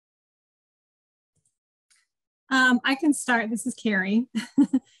 I can start. This is Carrie.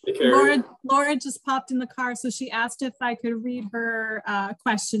 Hey, Carrie. Laura just popped in the car, so she asked if I could read her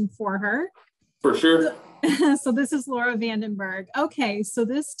question for her. For sure. So this is Laura Vandenberg. Okay, so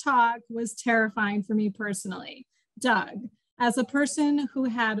this talk was terrifying for me personally. Doug, as a person who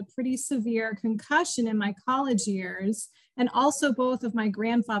had a pretty severe concussion in my college years, and also both of my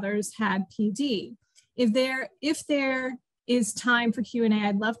grandfathers had PD, if there is time for Q&A,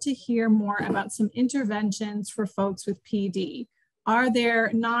 I'd love to hear more about some interventions for folks with PD. Are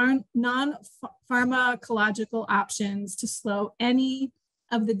there non-pharmacological options to slow any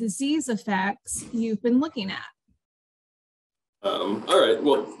of the disease effects you've been looking at? All right,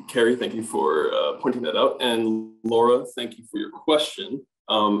 well, Carrie, thank you for pointing that out. And Laura, thank you for your question.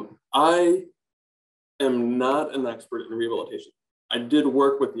 I am not an expert in rehabilitation. I did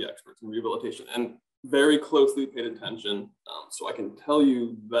work with the experts in rehabilitation and very closely paid attention. So I can tell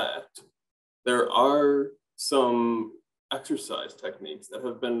you that there are some exercise techniques that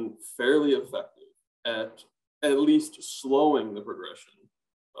have been fairly effective at least slowing the progression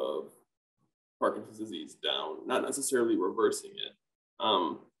of Parkinson's disease down, not necessarily reversing it.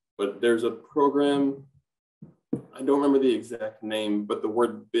 But there's a program, I don't remember the exact name, but the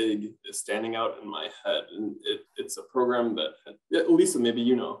word big is standing out in my head. And it's a program that, Lisa, maybe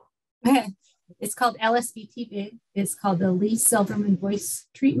you know. It's called LSVT Big. It's called the Lee Silverman Voice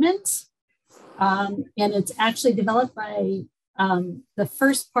Treatment. And it's actually developed by, the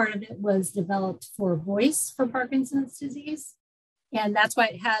first part of it was developed for voice for Parkinson's disease. And that's why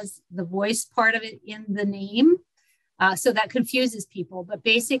it has the voice part of it in the name. So that confuses people. But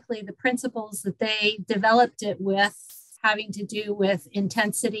basically the principles that they developed it with having to do with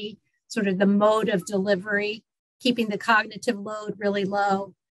intensity, sort of the mode of delivery, keeping the cognitive load really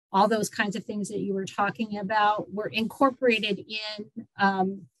low, all those kinds of things that you were talking about were incorporated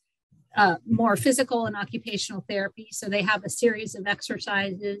in more physical and occupational therapy. So they have a series of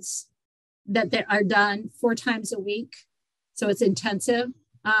exercises that are done 4 times a week. So it's intensive.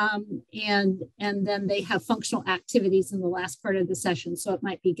 And then they have functional activities in the last part of the session. So it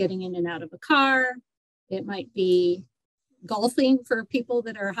might be getting in and out of a car. It might be golfing for people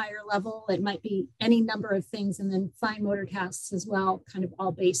that are higher level. It might be any number of things. And then fine motor tasks as well, kind of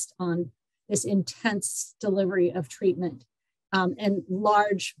all based on this intense delivery of treatment, and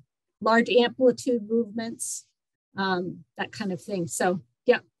large amplitude movements, that kind of thing. So,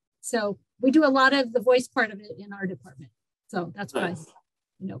 yeah. So we do a lot of the voice part of it in our department. So that's what I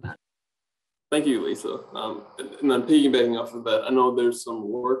know about it. Thank you, Lisa. And then piggybacking off of that, I know there's some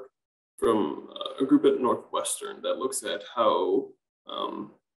work from a group at Northwestern that looks at how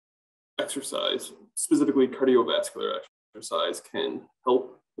exercise, specifically cardiovascular exercise, can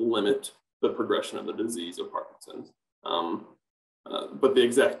help limit the progression of the disease of Parkinson's. But the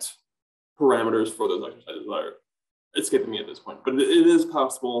exact parameters for those exercises are escaping me at this point. But it is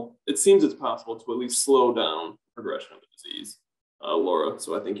possible, it seems it's possible to at least slow down progression of the disease, Laura.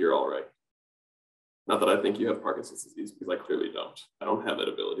 So I think you're all right. Not that I think you have Parkinson's disease, because I clearly don't. I don't have that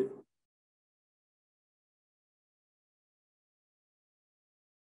ability.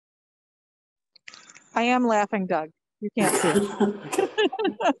 I am laughing, Doug. You can't see it.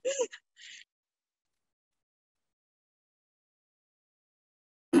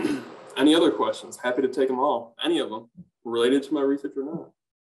 Any other questions? Happy to take them all. Any of them related to my research or not.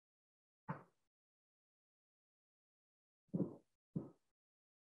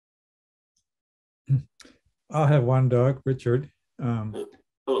 I'll have one, Doug. Richard. Hello,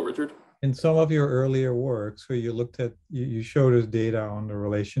 Richard. In some of your earlier works where you looked at, you showed us data on the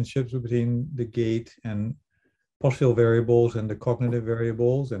relationships between the gait and postural variables and the cognitive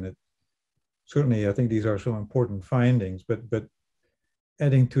variables. And it certainly, I think these are some important findings, but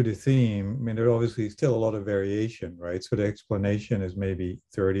adding to the theme, I mean, there's obviously still a lot of variation, right? So the explanation is maybe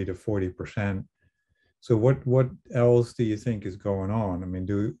 30 to 40%. So what else do you think is going on? I mean,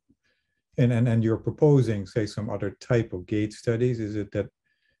 and you're proposing, say, some other type of gait studies. Is it that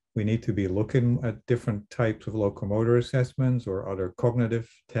we need to be looking at different types of locomotor assessments or other cognitive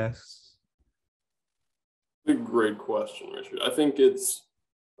tests? A great question, Richard. I think it's,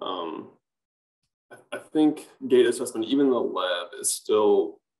 I think gait assessment, even in the lab, is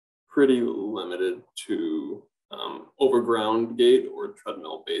still pretty limited to overground gait or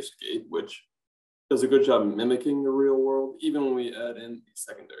treadmill-based gait, which does a good job mimicking the real world, even when we add in these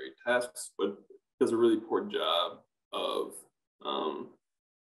secondary tasks, but does a really poor job of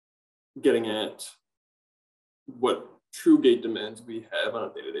getting at what true gait demands we have on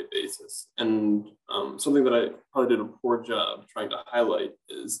a day-to-day basis. And something that I probably did a poor job trying to highlight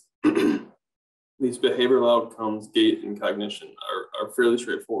is these behavioral outcomes, gait and cognition, are fairly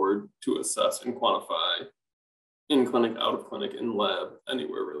straightforward to assess and quantify in clinic, out of clinic, in lab,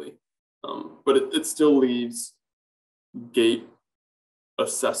 anywhere really. But it still leaves gait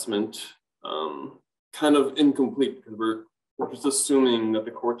assessment kind of incomplete, because we're just assuming that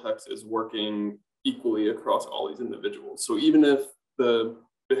the cortex is working equally across all these individuals. So even if the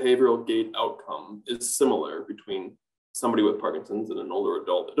behavioral gait outcome is similar between somebody with Parkinson's and an older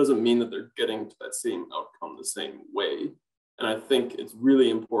adult, it doesn't mean that they're getting to that same outcome the same way. And I think it's really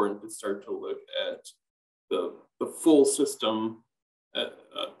important to start to look at the full system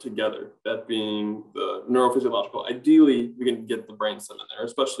together, that being the neurophysiological. Ideally, we can get the brainstem in there,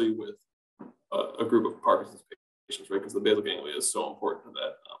 especially with a group of Parkinson's patients, right? Because the basal ganglia is so important to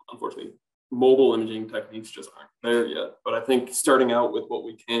that. Unfortunately, mobile imaging techniques just aren't there yet. But I think starting out with what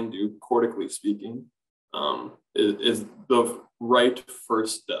we can do, cortically speaking, is the right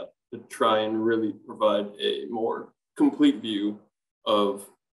first step to try and really provide a more complete view of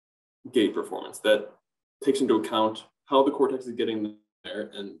gait performance that takes into account how the cortex is getting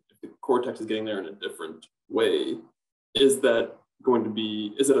there, and if the cortex is getting there in a different way, is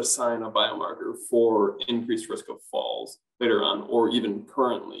it a sign, a biomarker for increased risk of falls later on, or even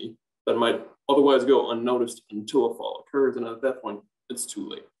currently, that might otherwise go unnoticed until a fall occurs, and at that point, it's too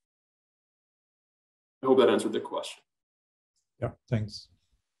late. I hope that answered the question. Yeah, thanks.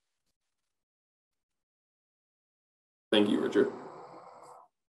 Thank you, Richard.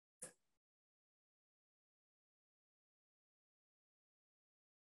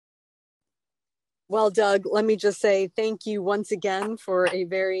 Well, Doug, let me just say thank you once again for a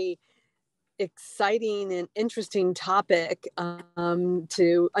very exciting and interesting topic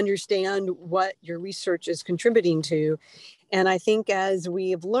to understand what your research is contributing to. And I think as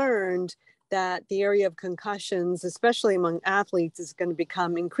we've learned that the area of concussions, especially among athletes, is going to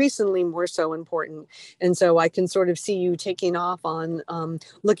become increasingly more so important. And so I can sort of see you taking off on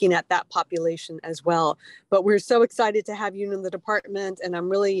looking at that population as well. But we're so excited to have you in the department, and I'm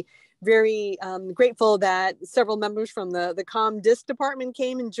really very grateful that several members from the COM DISC department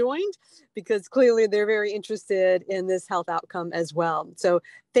came and joined, because clearly they're very interested in this health outcome as well. So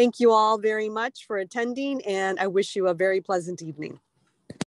thank you all very much for attending, and I wish you a very pleasant evening.